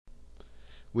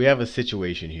we have a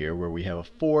situation here where we have a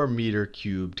 4-meter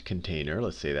cubed container.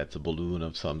 Let's say that's a balloon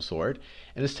of some sort.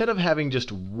 And instead of having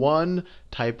just one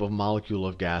type of molecule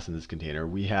of gas in this container,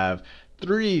 we have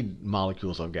 3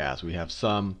 molecules of gas. We have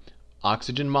some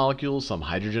oxygen molecule, some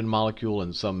hydrogen molecule,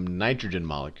 and some nitrogen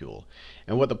molecule.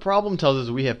 And what the problem tells us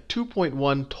is we have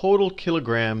 2.1 total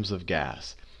kilograms of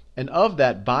gas. And of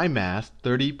that, by mass,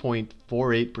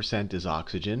 30.48% is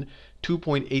oxygen,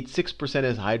 2.86%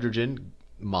 is hydrogen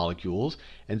molecules,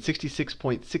 and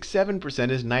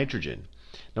 66.67% is nitrogen.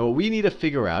 Now what we need to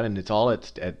figure out, and it's all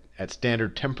at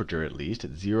standard temperature at least,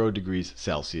 at 0 degrees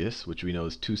Celsius, which we know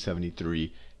is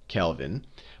 273 Kelvin,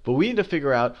 but we need to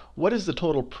figure out what is the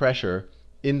total pressure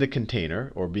in the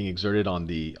container, or being exerted on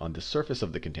the surface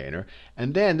of the container.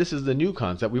 And then, this is the new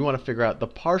concept, we want to figure out the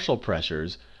partial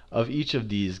pressures of each of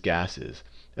these gases.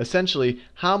 Essentially,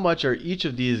 how much are each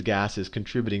of these gases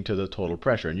contributing to the total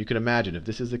pressure? And you can imagine, if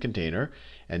this is the container,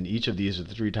 and each of these are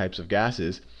the 3 types of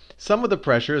gases, some of the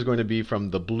pressure is going to be from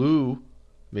the blue,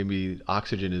 maybe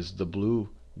oxygen is the blue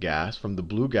gas, from the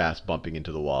blue gas bumping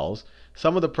into the walls.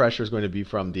 Some of the pressure is going to be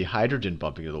from the hydrogen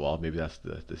bumping into the wall, maybe that's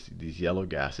these yellow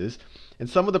gases. And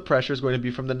some of the pressure is going to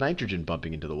be from the nitrogen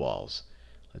bumping into the walls.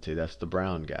 Let's say that's the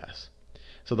brown gas.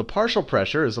 So the partial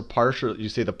pressure is you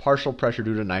say the partial pressure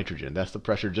due to nitrogen. That's the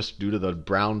pressure just due to the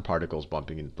brown particles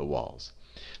bumping into the walls.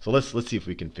 So let's see if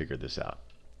we can figure this out.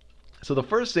 So the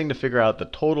first thing to figure out the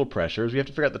total pressure is we have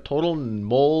to figure out the total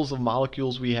moles of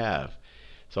molecules we have.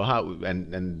 So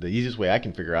and the easiest way I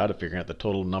can figure out of figuring out the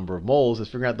total number of moles is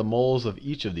figuring out the moles of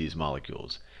each of these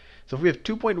molecules. So if we have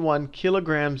 2.1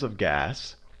 kilograms of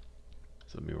gas,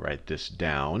 so let me write this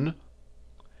down.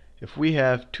 If we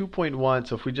have 2.1,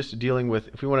 so if we just dealing with,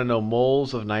 if we want to know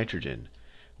moles of nitrogen,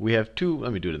 we have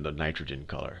let me do it in the nitrogen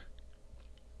color.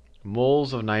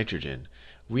 Moles of nitrogen.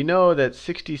 We know that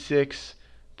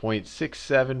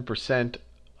 66.67%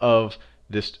 of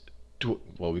this,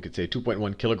 well, we could say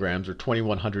 2.1 kilograms or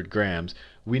 2,100 grams,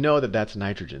 we know that that's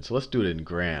nitrogen. So let's do it in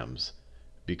grams,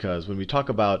 because when we talk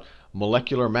about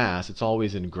molecular mass, it's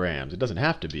always in grams. It doesn't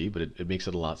have to be, but it makes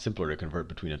it a lot simpler to convert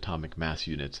between atomic mass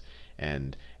units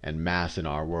and mass in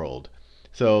our world.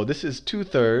 So this is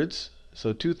 2/3.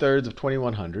 So 2/3 of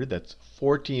 2,100, that's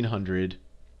 1,400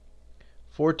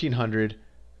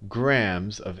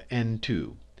 grams of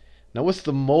N2. Now what's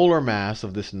the molar mass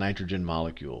of this nitrogen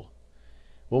molecule?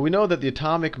 Well, we know that the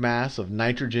atomic mass of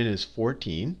nitrogen is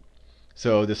 14.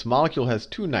 So this molecule has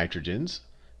 2 nitrogens.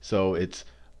 So its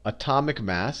atomic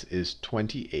mass is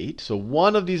 28. So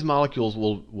one of these molecules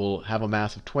will have a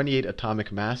mass of 28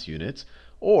 atomic mass units,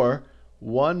 or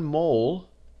 1 mole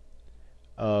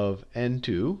of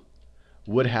N2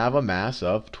 would have a mass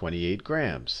of 28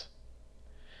 grams.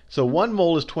 So 1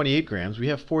 mole is 28 grams. We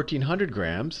have 1,400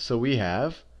 grams, so we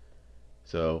have,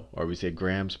 or we say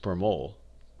grams per mole.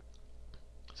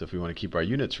 So if we want to keep our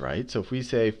units right, so if we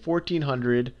say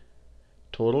 1,400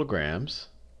 total grams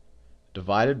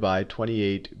divided by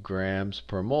 28 grams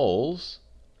per mole,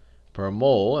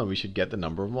 and we should get the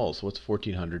number of moles. So what's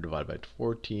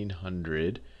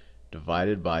 1,400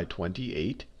 divided by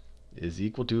 28 is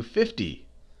equal to 50.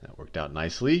 That worked out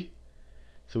nicely.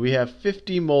 So we have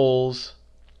 50 moles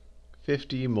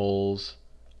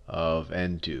of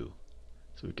N2.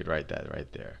 So we could write that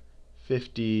right there.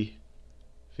 50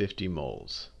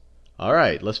 moles. All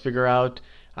right, let's figure out,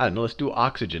 I don't know, let's do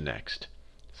oxygen next.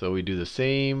 So we do the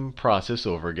same process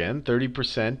over again.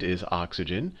 30% is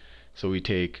oxygen. So we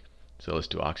take, so let's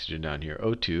do oxygen down here,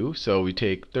 O2. So we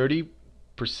take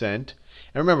 30%.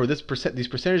 And remember, these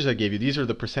percentages I gave you, these are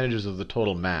the percentages of the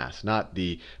total mass, not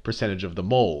the percentage of the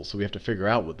moles. So we have to figure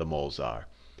out what the moles are.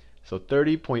 So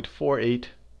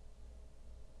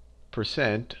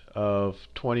 30.48% of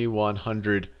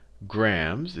 2,100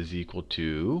 grams is equal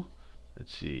to,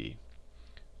 let's see,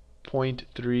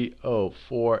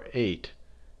 0.3048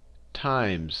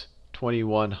 times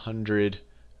 2,100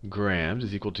 grams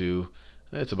is equal to,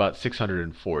 it's about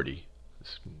 640.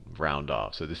 Let's round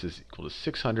off. So this is equal to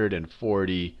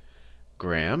 640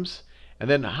 grams. And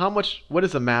then what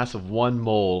is the mass of 1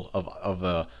 mole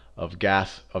of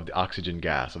gas, of the oxygen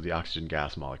gas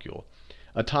molecule?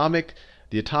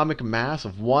 The atomic mass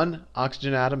of 1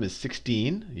 oxygen atom is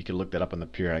 16. You can look that up on the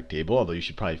periodic table, although you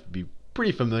should probably be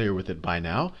pretty familiar with it by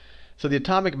now. So the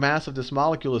atomic mass of this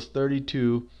molecule is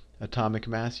 32 atomic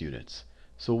mass units.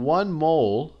 So 1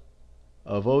 mole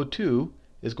of O2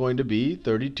 is going to be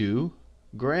 32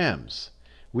 grams.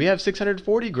 We have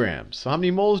 640 grams. So how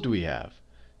many moles do we have?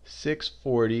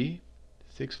 640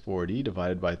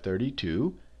 divided by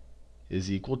 32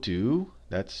 is equal to,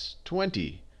 that's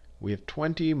 20. We have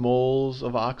 20 moles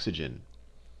of oxygen.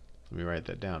 Let me write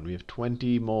that down. We have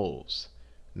 20 moles.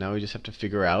 Now we just have to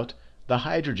figure out the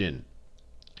hydrogen.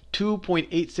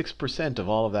 2.86% of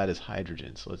all of that is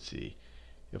hydrogen. So let's see.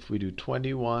 If we do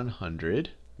 2100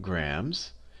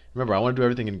 grams, remember I want to do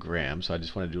everything in grams, so I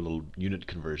just want to do a little unit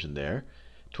conversion there.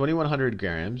 2100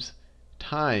 grams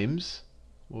times,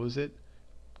 what was it?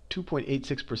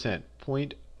 2.86%,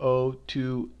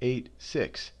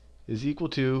 0.0286 is equal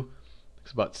to,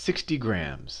 it's about 60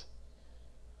 grams.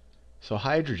 So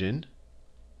hydrogen,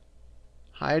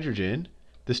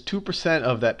 this 2%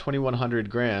 of that 2100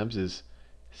 grams is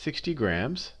 60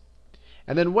 grams.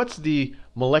 And then what's the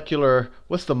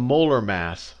molar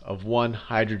mass of one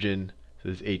hydrogen,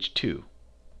 this is H2.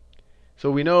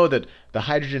 So we know that the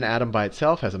hydrogen atom by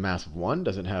itself has a mass of 1,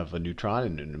 doesn't have a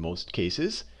neutron in most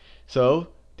cases. So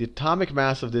the atomic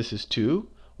mass of this is 2,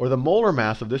 or the molar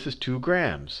mass of this is 2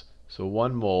 grams. So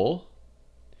 1 mole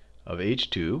of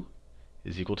H2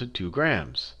 is equal to 2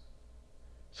 grams.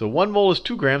 So 1 mole is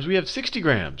 2 grams, we have 60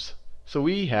 grams. So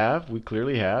we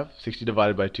clearly have 60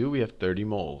 divided by 2, we have 30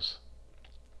 moles.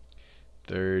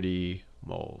 30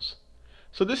 moles.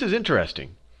 So this is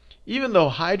interesting. Even though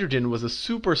hydrogen was a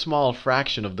super small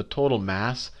fraction of the total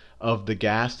mass of the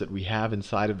gas that we have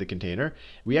inside of the container,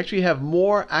 we actually have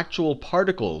more actual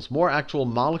particles, more actual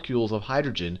molecules of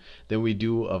hydrogen than we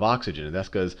do of oxygen. And that's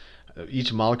because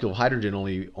each molecule of hydrogen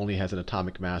only has an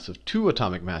atomic mass of 2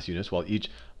 atomic mass units, while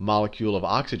each molecule of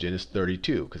oxygen is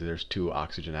 32 because there's 2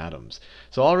 oxygen atoms.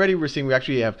 So already we're seeing we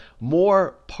actually have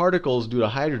more particles due to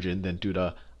hydrogen than due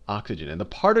to oxygen. And the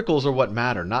particles are what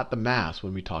matter, not the mass,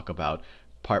 when we talk about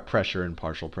pressure and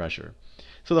partial pressure.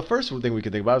 So the first thing we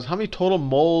can think about is how many total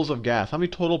moles of gas, how many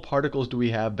total particles do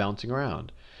we have bouncing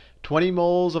around? 20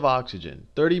 moles of oxygen,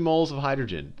 30 moles of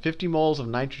hydrogen, 50 moles of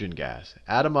nitrogen gas.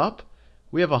 Add them up,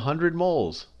 we have 100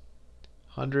 moles.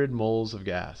 100 moles of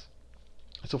gas.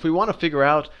 So if we want to figure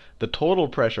out the total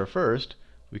pressure first,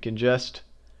 we can just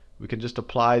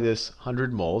apply this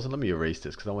 100 moles. And let me erase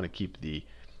this because I want to keep the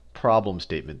problem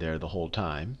statement there the whole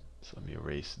time. So let me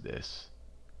erase this.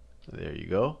 So there you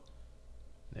go.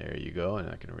 There you go. And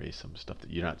I can erase some stuff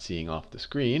that you're not seeing off the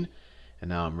screen. And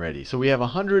now I'm ready. So we have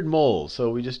 100 moles.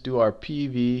 So we just do our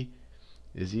PV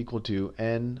is equal to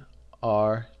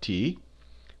nRT.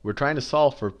 We're trying to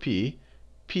solve for P.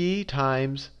 P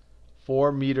times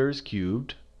 4 meters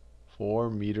cubed, 4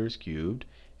 meters cubed,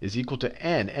 is equal to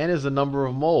N. N is the number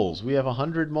of moles. We have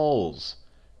 100 moles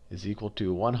is equal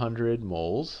to 100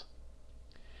 moles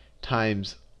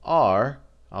times R.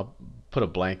 I'll put a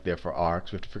blank there for R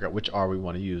because we have to figure out which R we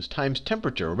want to use, times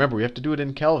temperature. Remember, we have to do it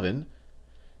in Kelvin.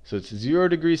 So it's 0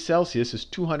 degrees Celsius is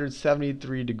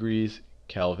 273 degrees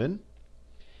Kelvin.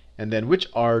 And then which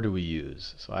R do we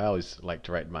use? So I always like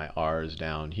to write my R's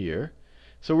down here.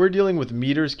 So we're dealing with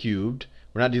meters cubed.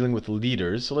 We're not dealing with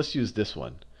liters. So let's use this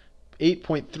one.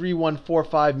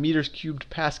 8.3145 meters cubed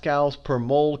pascals per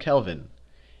mole Kelvin.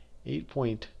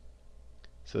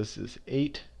 So this is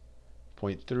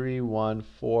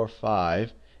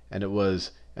 8.3145, and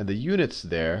and the units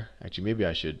there, actually maybe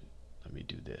I should, let me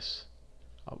do this.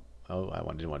 Oh, I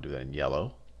didn't want to do that in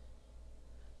yellow.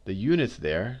 The units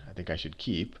there, I think I should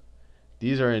keep.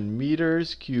 These are in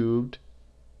meters cubed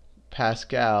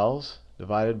pascals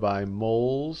divided by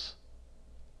moles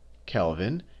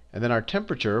Kelvin. And then our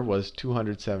temperature was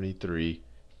 273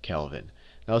 Kelvin.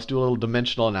 Now let's do a little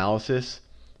dimensional analysis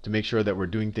to make sure that we're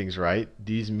doing things right.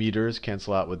 These meters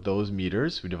cancel out with those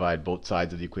meters. We divide both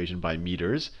sides of the equation by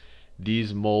meters.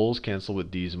 These moles cancel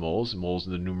with these moles. Moles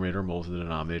in the numerator, moles in the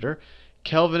denominator.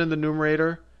 Kelvin in the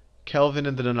numerator, Kelvin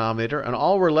in the denominator, and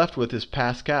all we're left with is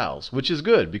pascals, which is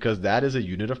good because that is a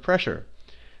unit of pressure.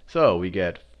 So we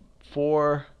get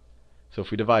 4. So if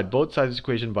we divide both sides of this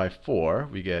equation by 4,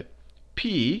 we get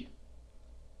P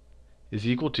is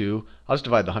equal to, I'll just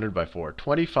divide the 100 by 4,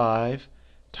 25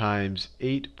 times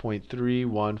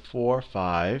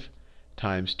 8.3145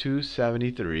 times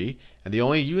 273, and the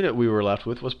only unit we were left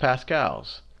with was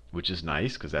pascals, which is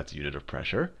nice because that's a unit of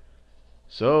pressure.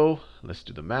 So let's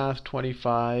do the math.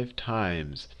 25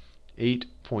 times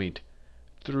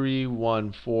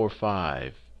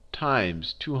 8.3145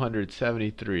 times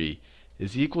 273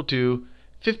 is equal to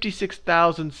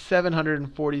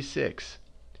 56,746.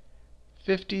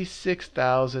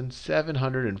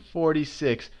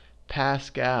 56,746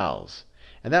 pascals.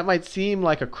 And that might seem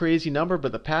like a crazy number,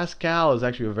 but the pascal is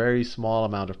actually a very small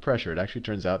amount of pressure. It actually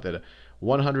turns out that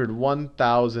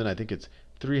 101,000, I think it's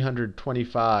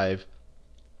 325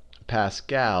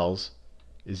 pascals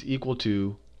is equal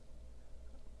to,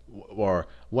 or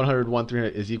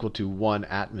 101,300 is equal to 1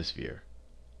 atmosphere.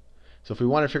 So if we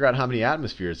want to figure out how many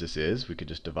atmospheres this is, we could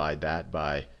just divide that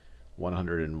by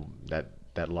 100 and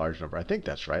that large number. I think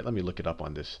that's right. Let me look it up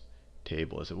on this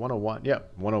table. Is it 101?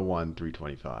 Yep, 101,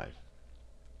 325.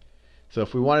 So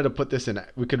if we wanted to put this in,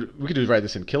 we could write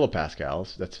this in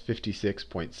kilopascals. That's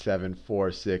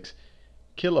 56.746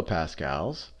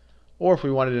 kilopascals. Or if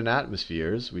we wanted in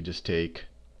atmospheres, we just take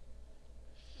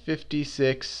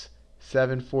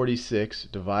 56,746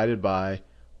 divided by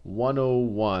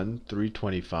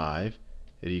 101,325.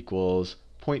 It equals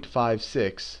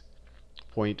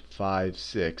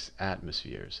 0.56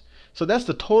 atmospheres. So that's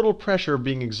the total pressure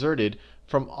being exerted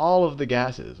from all of the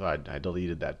gases. I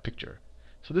deleted that picture.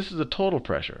 So this is the total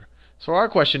pressure. So our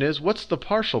question is, what's the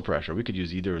partial pressure? We could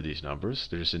use either of these numbers.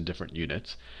 They're just in different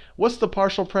units. What's the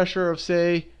partial pressure of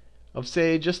say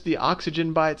just the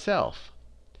oxygen by itself?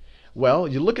 Well,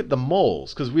 you look at the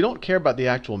moles, because we don't care about the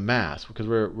actual mass, because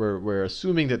we're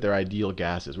assuming that they're ideal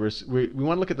gases. We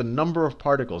want to look at the number of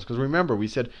particles, because remember, we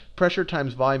said pressure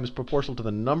times volume is proportional to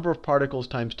the number of particles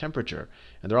times temperature,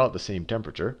 and they're all at the same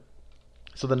temperature.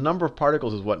 So the number of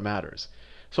particles is what matters.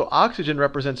 So oxygen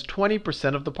represents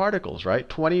 20% of the particles, right?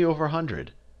 20 over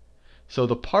 100. So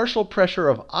the partial pressure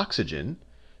of oxygen,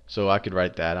 so I could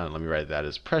write that on, let me write that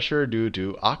as pressure due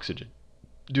to oxygen,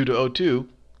 due to O2,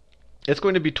 it's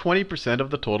going to be 20% of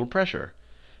the total pressure.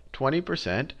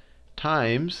 20%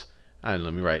 times, and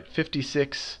let me write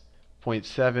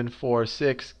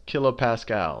 56.746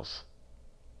 kilopascals.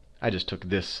 I just took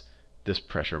this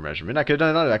pressure measurement. I could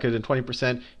have done it. I could have done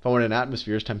 20% if I wanted in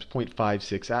atmospheres times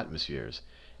 0.56 atmospheres.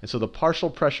 And so the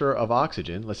partial pressure of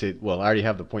oxygen, let's say, well, I already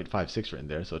have the 0.56 written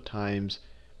there, so times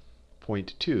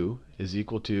 0.2 is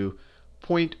equal to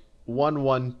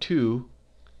 0.112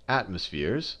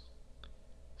 atmospheres.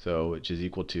 So which is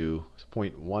equal to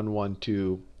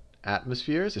 0.112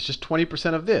 atmospheres. It's just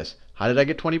 20% of this. How did I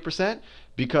get 20%?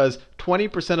 Because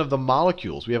 20% of the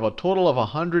molecules, we have a total of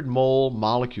 100 mole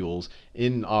molecules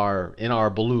in our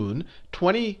balloon.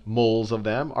 20 moles of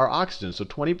them are oxygen, so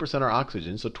 20% are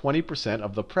oxygen. So 20%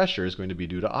 of the pressure is going to be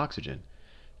due to oxygen.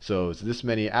 So it's this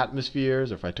many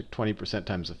atmospheres, or if I took 20%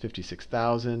 times the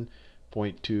 56,000,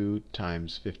 0.2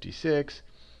 times 56,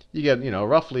 you get,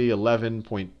 roughly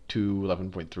 11.2,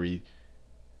 11.3,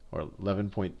 or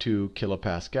 11.2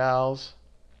 kilopascals.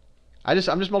 I'm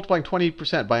just multiplying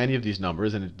 20% by any of these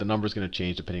numbers, and the number is going to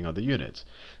change depending on the units.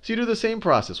 So you do the same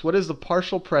process. What is the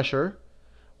partial pressure?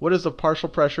 What is the partial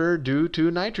pressure due to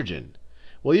nitrogen?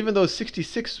 Well, even though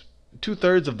 66,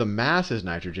 2/3 of the mass is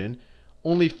nitrogen,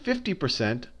 only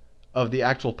 50% of the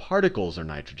actual particles are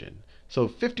nitrogen. So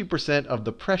 50% of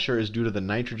the pressure is due to the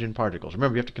nitrogen particles.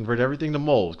 Remember, you have to convert everything to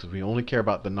moles because we only care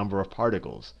about the number of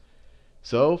particles.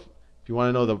 So if you want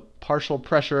to know the partial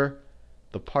pressure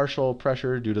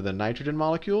due to the nitrogen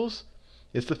molecules,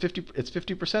 it's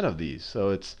 50% of these. So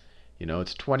it's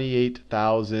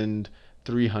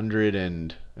 28,300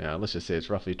 and let's just say it's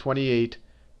roughly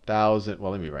 28,000.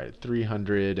 Well, let me write it.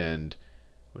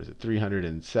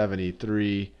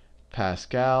 373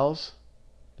 pascals.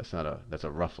 That's a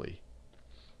roughly.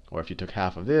 Or if you took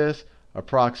half of this,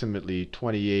 approximately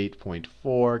 28.4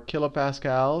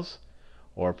 kilopascals,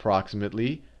 or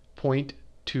approximately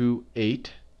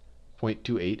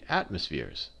 0.28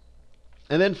 atmospheres.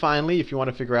 And then finally, if you want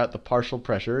to figure out the partial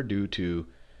pressure due to,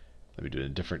 let me do it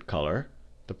in a different color,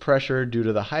 the pressure due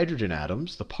to the hydrogen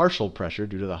atoms, the partial pressure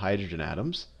due to the hydrogen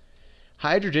atoms.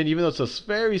 Hydrogen, even though it's a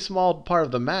very small part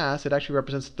of the mass, it actually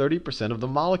represents 30% of the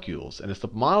molecules. And it's the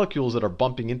molecules that are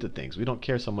bumping into things. We don't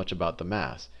care so much about the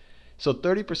mass. So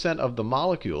 30% of the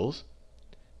molecules,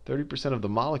 and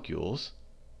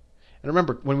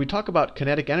remember, when we talk about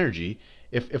kinetic energy,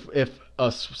 if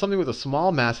something with a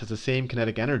small mass has the same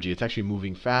kinetic energy, it's actually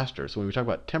moving faster. So when we talk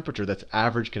about temperature, that's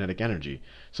average kinetic energy.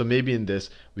 So maybe in this,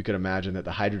 we could imagine that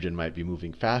the hydrogen might be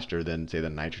moving faster than, say, the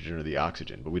nitrogen or the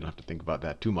oxygen. But we don't have to think about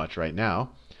that too much right now.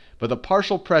 But the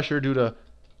partial pressure due to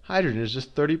hydrogen is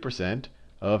just 30%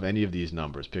 of any of these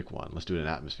numbers. Pick one. Let's do it in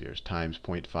atmospheres. Times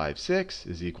 0.56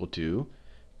 is equal to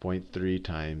 0.3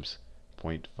 times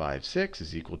 0.56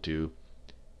 is equal to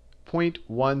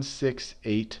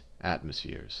 0.168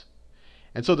 atmospheres.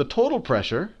 And so the total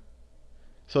pressure,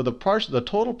 the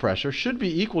total pressure should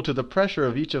be equal to the pressure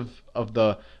of each of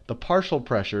the partial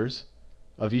pressures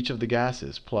of each of the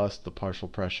gases, plus the partial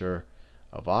pressure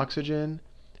of oxygen,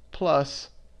 plus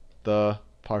the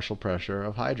partial pressure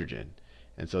of hydrogen.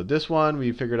 And so this one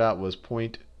we figured out was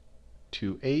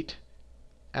 0.28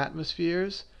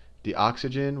 atmospheres. The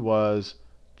oxygen was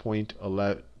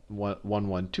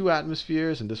 0.112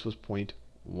 atmospheres, and this was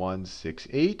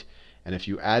 0.168. And if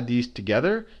you add these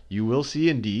together, you will see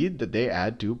indeed that they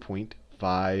add to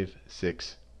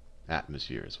 0.56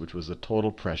 atmospheres, which was the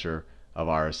total pressure of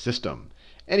our system.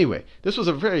 Anyway, this was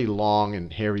a very long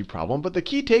and hairy problem, but the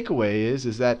key takeaway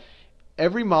is that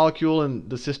every molecule in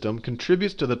the system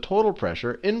contributes to the total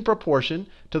pressure in proportion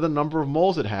to the number of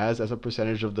moles it has as a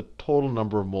percentage of the total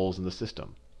number of moles in the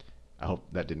system. I hope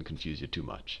that didn't confuse you too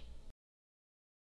much.